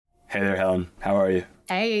Hey there, Helen. How are you?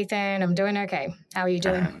 Hey, Ethan. I'm doing okay. How are you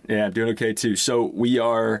doing? Yeah, I'm doing okay too. So we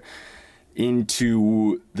are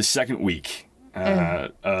into the second week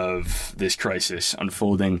of this crisis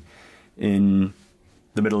unfolding in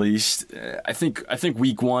the Middle East. I think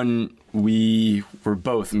week one we were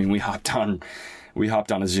both. I mean, we hopped on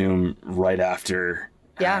a Zoom right after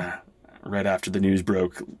the news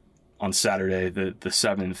broke on Saturday, the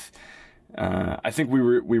 7th. I think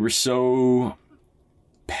we were so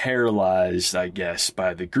paralyzed, I guess,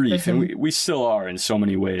 by the grief, and we still are in so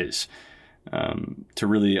many ways, to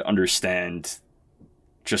really understand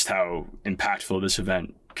just how impactful this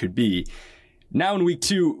event could be. Now in week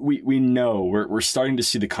two, we know we're starting to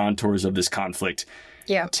see the contours of this conflict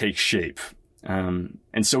take shape. And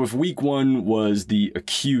so if week one was the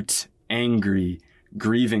acute, angry,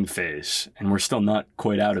 grieving phase, and we're still not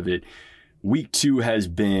quite out of it, week two has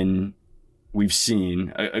been, we've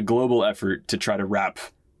seen a global effort to try to wrap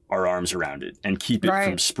our arms around it and keep it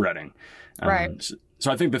from spreading.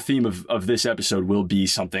 So I think the theme of this episode will be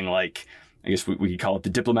something like, I guess we could call it the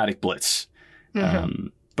diplomatic blitz.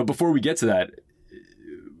 But before we get to that,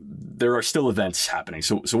 there are still events happening.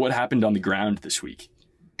 So what happened on the ground this week?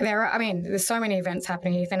 There's so many events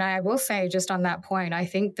happening, Ethan. I will say just on that point, I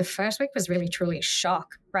think the first week was really truly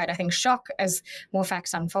shock, right? I think shock as more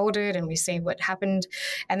facts unfolded and we see what happened.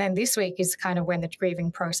 And then this week is kind of when the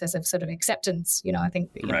grieving process of sort of acceptance, I think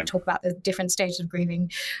talk about the different stages of grieving.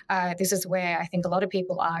 This is where I think a lot of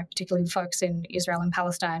people are, particularly folks in Israel and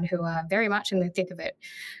Palestine who are very much in the thick of it.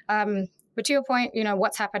 But to your point,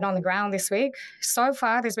 what's happened on the ground this week? So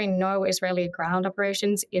far, there's been no Israeli ground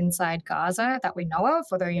operations inside Gaza that we know of,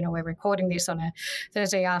 although, we're recording this on a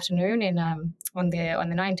Thursday afternoon on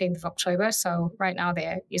the 19th of October. So right now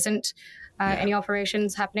there isn't any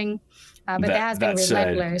operations happening. But there has been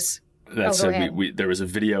relentless. That said, there was a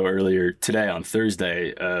video earlier today on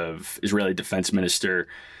Thursday of Israeli Defense Minister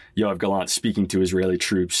Yoav Gallant speaking to Israeli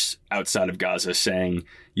troops outside of Gaza saying,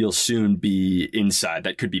 you'll soon be inside.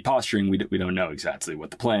 That could be posturing. We don't know exactly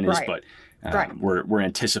what the plan is, but we're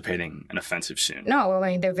anticipating an offensive soon. No,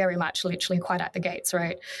 they're very much literally quite at the gates,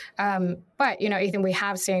 right? But, Ethan, we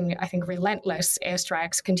have seen, I think, relentless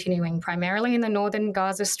airstrikes continuing primarily in the northern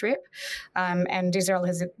Gaza Strip. And Israel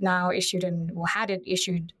has now issued an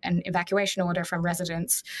evacuation order from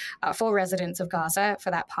for residents of Gaza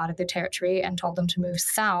for that part of the territory and told them to move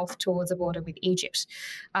south towards the border with Egypt.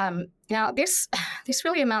 Now, this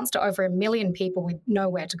really amounts to over 1 million people with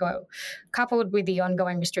nowhere to go. Coupled with the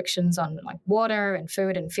ongoing restrictions on water and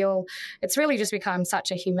food and fuel, it's really just become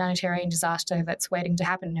such a humanitarian disaster that's waiting to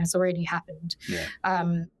happen and has already happened.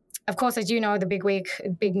 Of course, as you know, the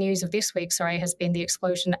big news of this week, has been the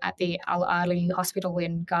explosion at the Al-Ali hospital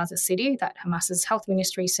in Gaza City that Hamas's health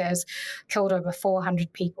ministry says killed over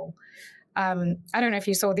 400 people. I don't know if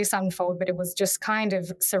you saw this unfold, but it was just kind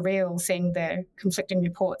of surreal seeing the conflicting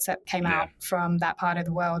reports that came out from that part of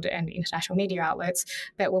the world and international media outlets.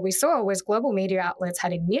 But what we saw was global media outlets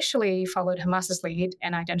had initially followed Hamas's lead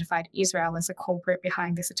and identified Israel as a culprit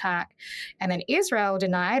behind this attack. And then Israel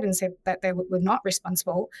denied and said that they were not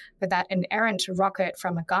responsible, but that an errant rocket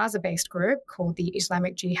from a Gaza-based group called the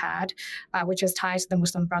Islamic Jihad, which is tied to the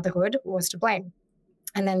Muslim Brotherhood, was to blame.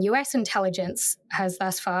 And then U.S. intelligence has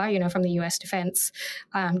thus far, from the U.S. Defense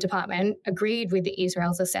Department, agreed with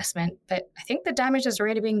Israel's assessment. But I think the damage has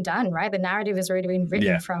already been done, right? The narrative has already been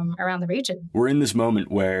written from around the region. We're in this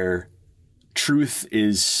moment where truth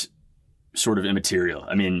is sort of immaterial.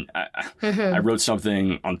 I mean, I wrote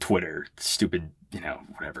something on Twitter, stupid,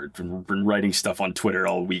 whatever. Been writing stuff on Twitter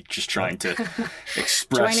all week, just trying to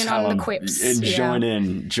express join in how on the quips. And join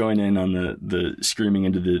in on the screaming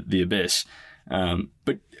into the abyss.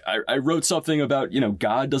 But I wrote something about,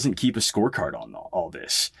 God doesn't keep a scorecard on all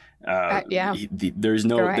this. There is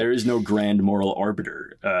no grand moral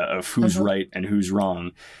arbiter of who's right and who's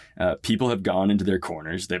wrong. People have gone into their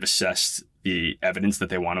corners. They've assessed the evidence that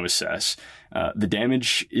they want to assess. The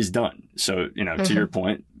damage is done. So, to your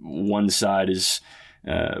point, one side is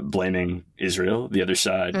blaming Israel. The other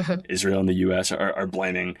side, Israel and the U.S. are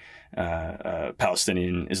blaming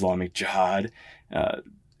Palestinian Islamic Jihad.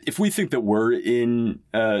 If we think that we're in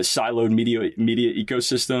a siloed media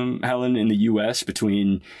ecosystem, Helen, in the U.S.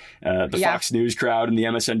 between the Fox News crowd and the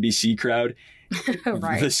MSNBC crowd,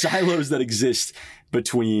 the silos that exist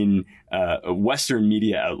between Western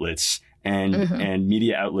media outlets and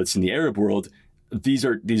media outlets in the Arab world, these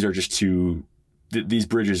are just too. These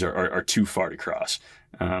bridges are too far to cross.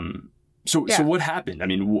 So what happened? I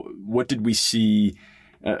mean, what did we see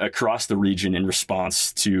across the region in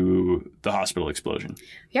response to the hospital explosion.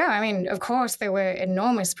 Yeah, I mean, of course, there were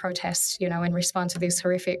enormous protests, in response to this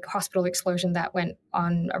horrific hospital explosion that went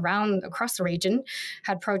on across the region,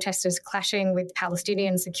 had protesters clashing with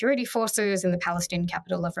Palestinian security forces in the Palestinian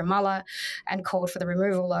capital of Ramallah and called for the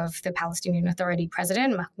removal of the Palestinian Authority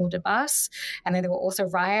president, Mahmoud Abbas. And then there were also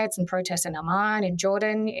riots and protests in Amman, in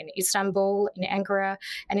Jordan, in Istanbul, in Ankara,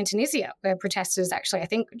 and in Tunisia, where protesters actually, I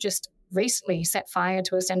think, just recently set fire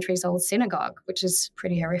to a centuries-old synagogue, which is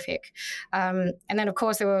pretty horrific. And then, of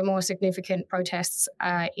course, there were more significant protests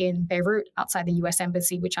in Beirut outside the U.S.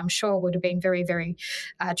 Embassy, which I'm sure would have been very, very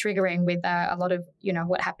triggering with a lot of,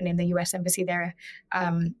 what happened in the U.S. Embassy there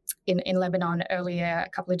in Lebanon earlier, a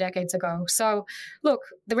couple of decades ago. So, look,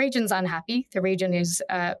 the region's unhappy. The region is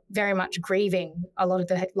very much grieving a lot of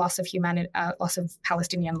the loss of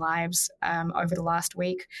Palestinian lives over the last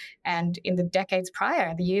week. And in the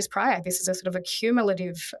the years prior, this is a sort of a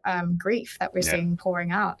cumulative grief that we're seeing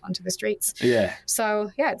pouring out onto the streets. Yeah.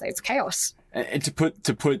 So, it's chaos. And to put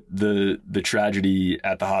the tragedy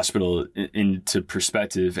at the hospital into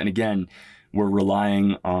perspective, and again, we're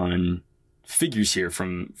relying on figures here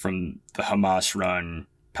from the Hamas-run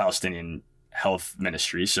Palestinian Health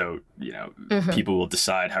Ministry. So, people will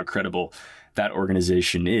decide how credible that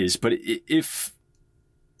organization is. But if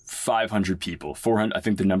 500 people, 400, I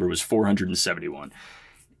think the number was 471,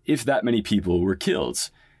 if that many people were killed,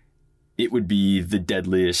 it would be the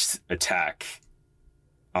deadliest attack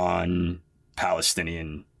on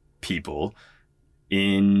Palestinian people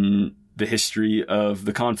in the history of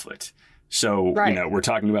the conflict. So, we're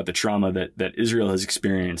talking about the trauma that Israel has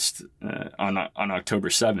experienced on October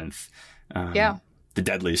 7th, the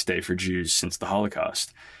deadliest day for Jews since the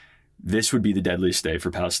Holocaust. This would be the deadliest day for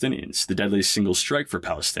Palestinians, the deadliest single strike for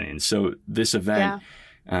Palestinians. So this event,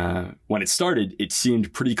 when it started, it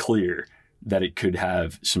seemed pretty clear that it could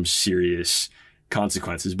have some serious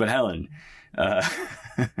consequences. But Helen,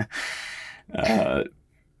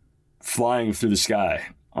 flying through the sky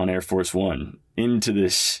on Air Force One into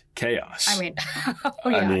this chaos. I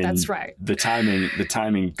mean, that's right. The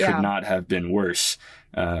timing could not have been worse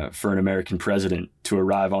for an American president to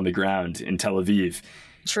arrive on the ground in Tel Aviv.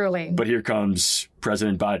 Truly. But here comes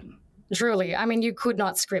President Biden. Truly. I mean, you could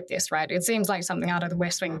not script this, right? It seems like something out of the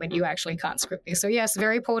West Wing, but you actually can't script this. So, yes,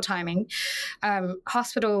 very poor timing.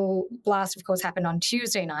 Hospital blast, of course, happened on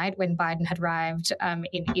Tuesday night when Biden had arrived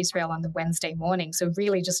in Israel on the Wednesday morning. So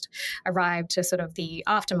really just arrived to sort of the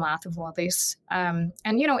aftermath of all this. And,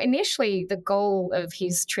 initially the goal of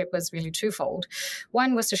his trip was really twofold.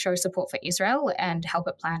 One was to show support for Israel and help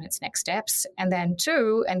it plan its next steps. And then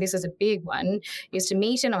two, and this is a big one, is to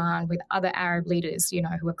meet in Amman with other Arab leaders,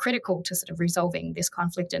 who are critical to sort of resolving this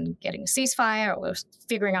conflict and getting a ceasefire or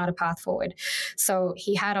figuring out a path forward. So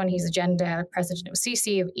he had on his agenda President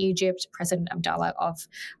Sisi of Egypt, President Abdullah of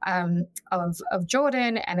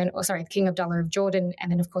Jordan, and then, King Abdullah of Jordan,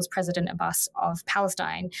 and then, of course, President Abbas of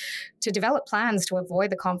Palestine, to develop plans to avoid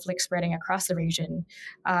the conflict spreading across the region.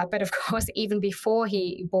 But of course, even before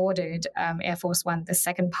he boarded Air Force One, the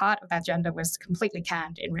second part of that agenda was completely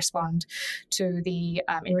canned in response to the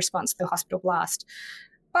hospital blast.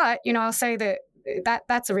 But, I'll say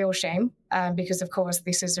that's a real shame because, of course,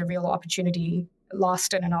 this is a real opportunity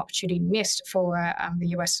lost and an opportunity missed for the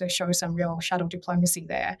US to show some real shuttle diplomacy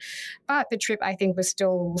there. But the trip, I think, was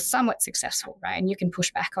still somewhat successful, right? And you can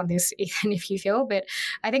push back on this even if you feel, but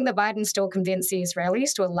I think that Biden still convinced the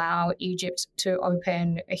Israelis to allow Egypt to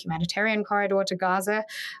open a humanitarian corridor to Gaza,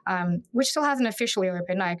 which still hasn't officially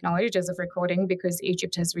opened, I acknowledge, as of recording, because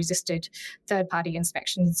Egypt has resisted third-party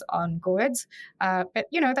inspections on goods. But,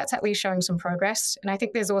 that's at least showing some progress. And I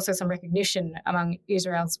think there's also some recognition among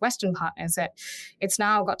Israel's Western partners that it's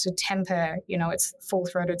now got to temper, its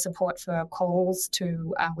full-throated support for calls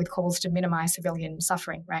to minimize civilian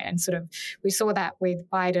suffering, right? And sort of we saw that with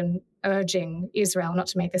Biden urging Israel not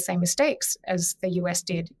to make the same mistakes as the US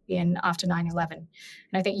did after 9/11. And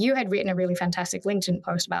I think you had written a really fantastic LinkedIn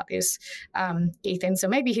post about this, Ethan. So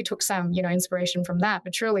maybe he took some, inspiration from that.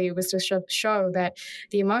 But truly, it was to show that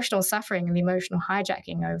the emotional suffering and the emotional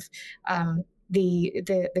hijacking of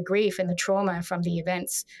the grief and the trauma from the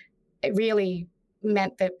events, it really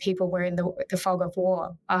meant that people were in the fog of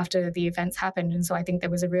war after the events happened. And so I think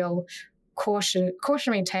there was a real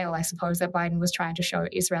cautionary tale, I suppose, that Biden was trying to show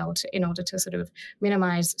Israel in order to sort of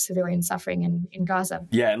minimize civilian suffering in Gaza.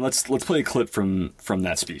 Yeah, and let's play a clip from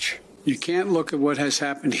that speech. You can't look at what has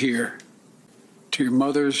happened here to your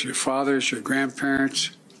mothers, your fathers, your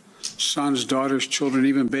grandparents, sons, daughters, children,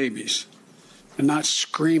 even babies, and not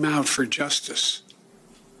scream out for justice.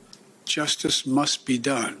 Justice must be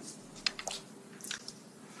done.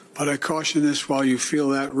 But I caution this: while you feel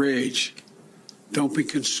that rage, don't be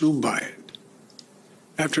consumed by it.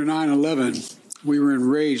 After 9/11, we were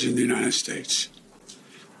enraged in the United States.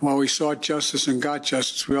 While we sought justice and got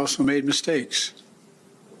justice, we also made mistakes.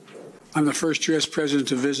 I'm the first U.S. president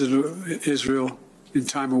to visit Israel in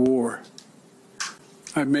time of war.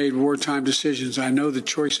 I've made wartime decisions. I know the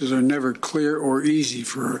choices are never clear or easy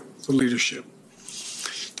for the leadership.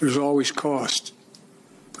 There's always cost,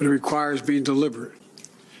 but it requires being deliberate.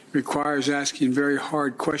 It requires asking very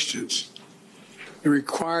hard questions. It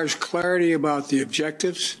requires clarity about the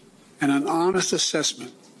objectives and an honest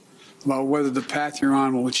assessment about whether the path you're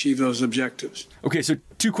on will achieve those objectives. Okay, so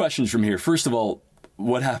 2 questions from here. First of all,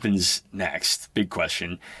 what happens next? Big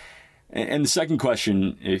question. And the second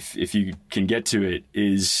question, if you can get to it,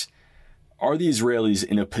 is are the Israelis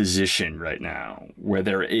in a position right now where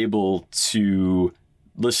they're able to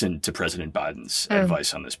listen to President Biden's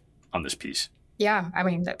advice on this piece? Yeah, I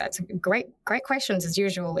mean, that's great questions as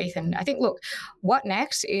usual, Ethan. I think, look, what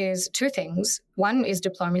next is 2 things. 1 is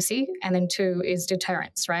diplomacy, and then 2 is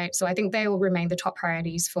deterrence, right? So I think they will remain the top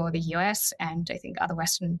priorities for the US and I think other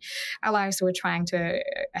Western allies who are trying to,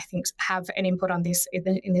 I think, have an input on this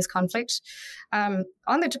in this conflict. On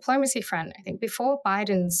the diplomacy front, I think before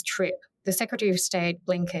Biden's trip, the Secretary of State,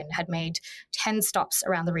 Blinken, had made 10 stops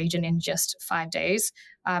around the region in just 5 days,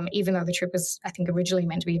 even though the trip was, I think, originally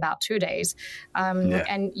meant to be about 2 days.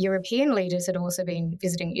 And European leaders had also been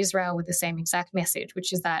visiting Israel with the same exact message,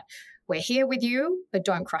 which is that we're here with you, but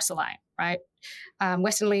don't cross the line, right?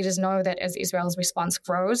 Western leaders know that as Israel's response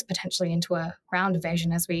grows, potentially into a ground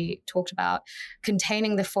invasion, as we talked about,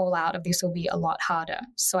 containing the fallout of this will be a lot harder.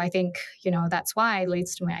 So I think, that's why it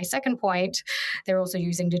leads to my second point. They're also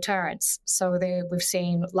using deterrence. So we've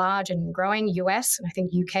seen large and growing US and I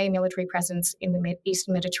think UK military presence in the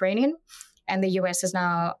Eastern Mediterranean. And the US has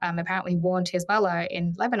now apparently warned Hezbollah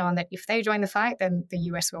in Lebanon that if they join the fight, then the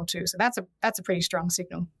US will too. So that's a pretty strong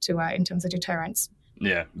signal to in terms of deterrence.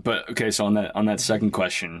 Yeah, but okay. So on that second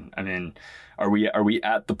question, I mean, are we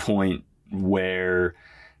at the point where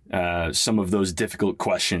some of those difficult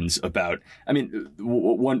questions about, I mean,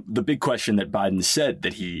 the big question that Biden said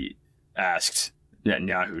that he asked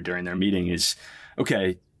Netanyahu during their meeting is,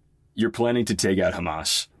 okay, you're planning to take out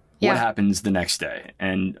Hamas. What happens the next day?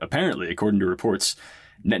 And apparently, according to reports,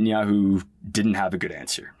 Netanyahu didn't have a good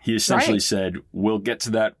answer. He essentially said, we'll get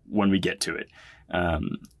to that when we get to it.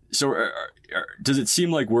 So does it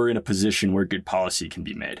seem like we're in a position where good policy can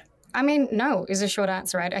be made? I mean, no, is a short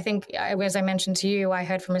answer, right? I think, as I mentioned to you, I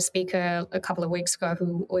heard from a speaker a couple of weeks ago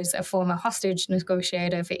who was a former hostage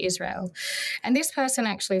negotiator for Israel. And this person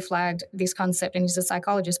actually flagged this concept, and he's a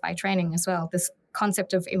psychologist by training as well, this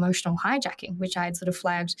concept of emotional hijacking, which I had sort of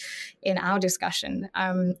flagged in our discussion.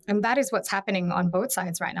 And that is what's happening on both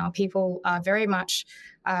sides right now. People are very much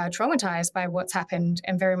traumatized by what's happened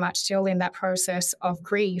and very much still in that process of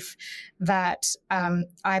grief that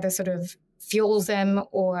either sort of fuels them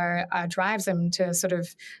or drives them to sort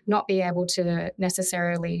of not be able to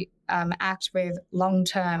necessarily act with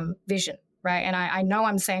long-term vision, right? And I know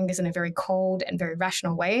I'm saying this in a very cold and very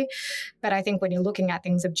rational way, but I think when you're looking at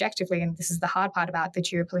things objectively, and this is the hard part about the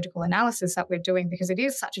geopolitical analysis that we're doing, because it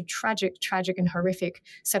is such a tragic and horrific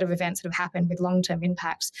set of events that have happened with long-term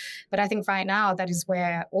impacts. But I think right now that is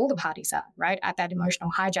where all the parties are, right? At that emotional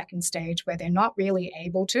hijacking stage where they're not really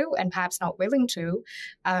able to and perhaps not willing to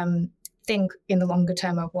think in the longer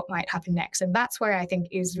term of what might happen next. And that's where I think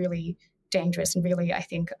is really dangerous and really, I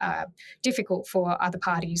think, difficult for other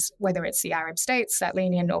parties, whether it's the Arab states that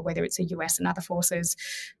lean in or whether it's the US and other forces,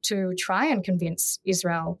 to try and convince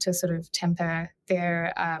Israel to sort of temper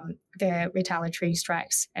their retaliatory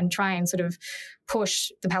strikes and try and sort of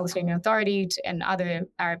push the Palestinian Authority and other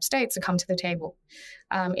Arab states to come to the table.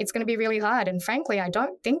 It's going to be really hard. And frankly, I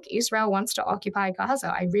don't think Israel wants to occupy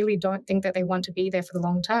Gaza. I really don't think that they want to be there for the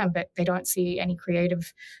long term, but they don't see any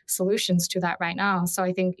creative solutions to that right now. So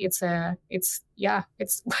I think we're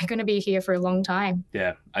going to be here for a long time.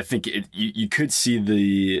 Yeah, I think you could see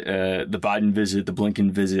the Biden visit, the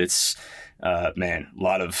Blinken visits. A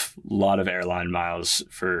lot of airline miles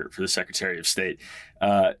for the Secretary of State.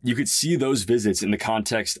 You could see those visits in the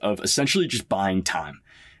context of essentially just buying time.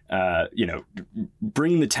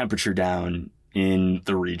 Bringing the temperature down in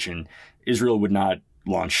the region. Israel would not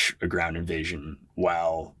launch a ground invasion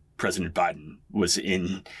while President Biden was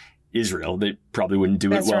in Israel. They probably wouldn't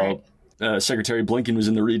do it while Secretary Blinken was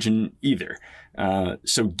in the region either.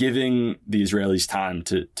 So giving the Israelis time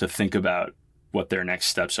to think about what their next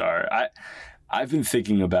steps are. I've been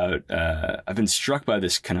thinking about, I've been struck by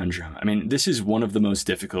this conundrum. I mean, this is one of the most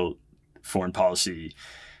difficult foreign policy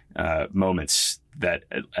moments that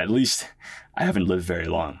at least I haven't lived very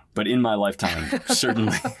long, but in my lifetime,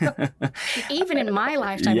 certainly. Even in my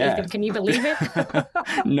lifetime, yeah. Ethan, can you believe it?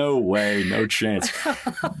 No way, no chance.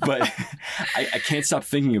 But I can't stop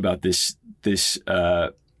thinking about this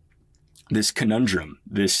conundrum,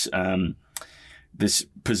 this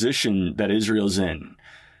position that Israel's in,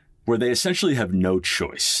 where they essentially have no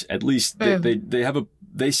choice. At least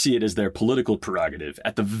they see it as their political prerogative,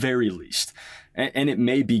 at the very least. And it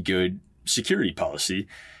may be good security policy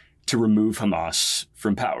to remove Hamas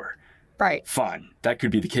from power. Right. Fine. That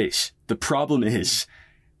could be the case. The problem is,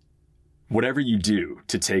 whatever you do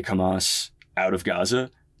to take Hamas out of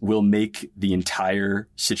Gaza will make the entire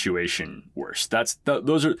situation worse. That's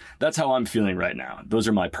how I'm feeling right now. Those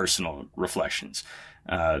are my personal reflections.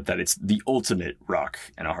 That it's the ultimate rock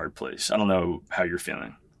in a hard place. I don't know how you're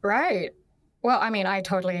feeling. Right. Well, I mean, I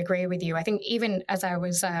totally agree with you. I think even as I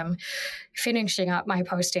was finishing up my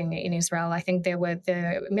posting in Israel, I think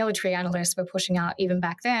the military analysts were pushing out even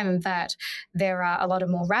back then that there are a lot of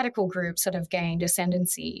more radical groups that have gained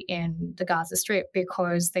ascendancy in the Gaza Strip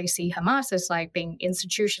because they see Hamas as like being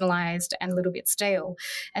institutionalized and a little bit stale.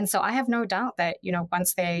 And so I have no doubt that,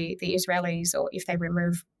 once the Israelis, or if they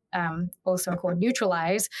remove also called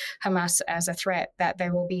neutralize Hamas as a threat, that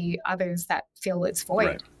there will be others that fill its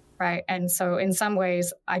void. Right. And so in some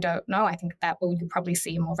ways, I don't know. I think that you'll probably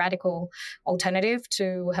see a more radical alternative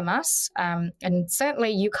to Hamas. And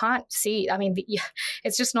certainly you can't see,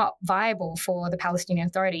 it's just not viable for the Palestinian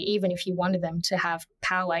Authority, even if you wanted them to have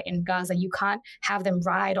power in Gaza. You can't have them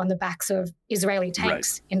ride on the backs of Israeli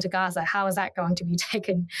tanks into Gaza. How is that going to be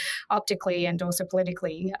taken optically and also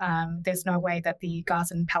politically? There's no way that the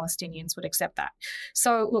Gazan Palestinians would accept that.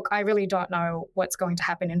 So, look, I really don't know what's going to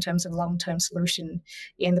happen in terms of long-term solution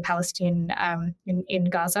in the Palestine in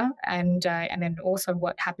Gaza, and then also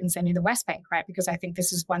what happens then in the West Bank, right? Because I think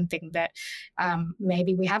this is one thing that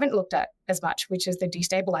maybe we haven't looked at as much, which is the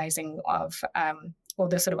destabilizing of or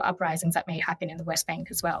the sort of uprisings that may happen in the West Bank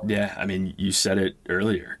as well. Yeah, I mean, you said it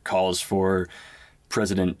earlier, calls for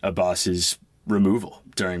President Abbas's removal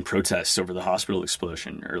during protests over the hospital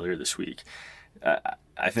explosion earlier this week.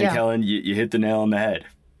 I think, Helen, you hit the nail on the head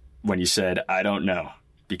when you said, I don't know.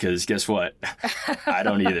 Because guess what? I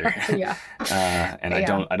don't either. And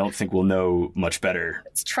I don't think we'll know much better.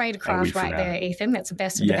 It's tradecraft right there, Ethan. That's the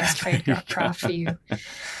best of the best tradecraft for you.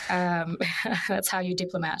 That's how you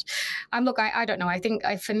diplomat. Look, I don't know. I think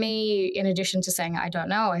for me, in addition to saying I don't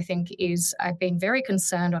know, I think I've been very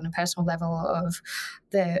concerned on a personal level of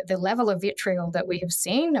the level of vitriol that we have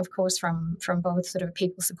seen, of course, from both sort of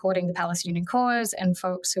people supporting the Palestinian cause and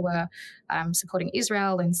folks who are supporting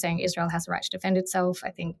Israel and saying Israel has the right to defend itself. I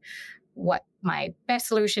think what my best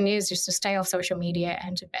solution is just to stay off social media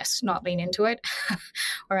and to best not lean into it,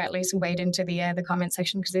 or at least wade into the comment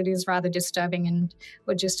section, because it is rather disturbing, and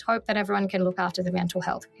would just hope that everyone can look after their mental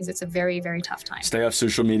health, because it's a very, very tough time. Stay off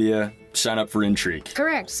social media, sign up for Intrigue.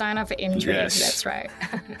 Correct, sign up for Intrigue, yes. That's right.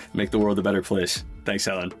 Make the world a better place. Thanks,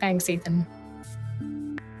 Helen. Thanks, Ethan.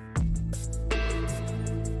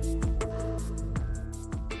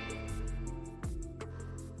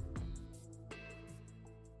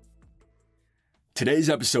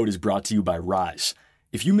 Today's episode is brought to you by Rise.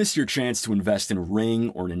 If you missed your chance to invest in a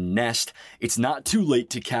Ring or in a Nest, it's not too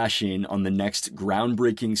late to cash in on the next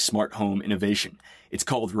groundbreaking smart home innovation. It's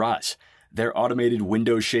called Rise. Their automated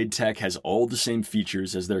window shade tech has all the same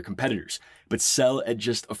features as their competitors, but sell at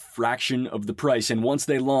just a fraction of the price. And once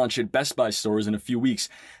they launch at Best Buy stores in a few weeks,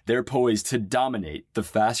 they're poised to dominate the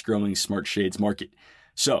fast-growing smart shades market.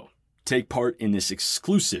 So, take part in this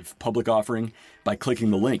exclusive public offering by clicking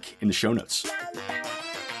the link in the show notes.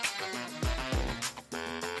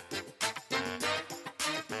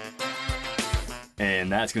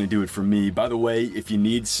 And that's going to do it for me. By the way, if you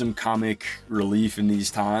need some comic relief in these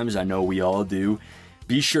times, I know we all do,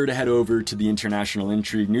 be sure to head over to the International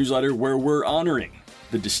Intrigue newsletter, where we're honoring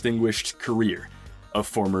the distinguished career of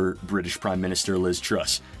former British Prime Minister Liz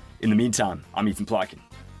Truss. In the meantime, I'm Ethan Plotkin.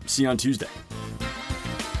 See you on Tuesday.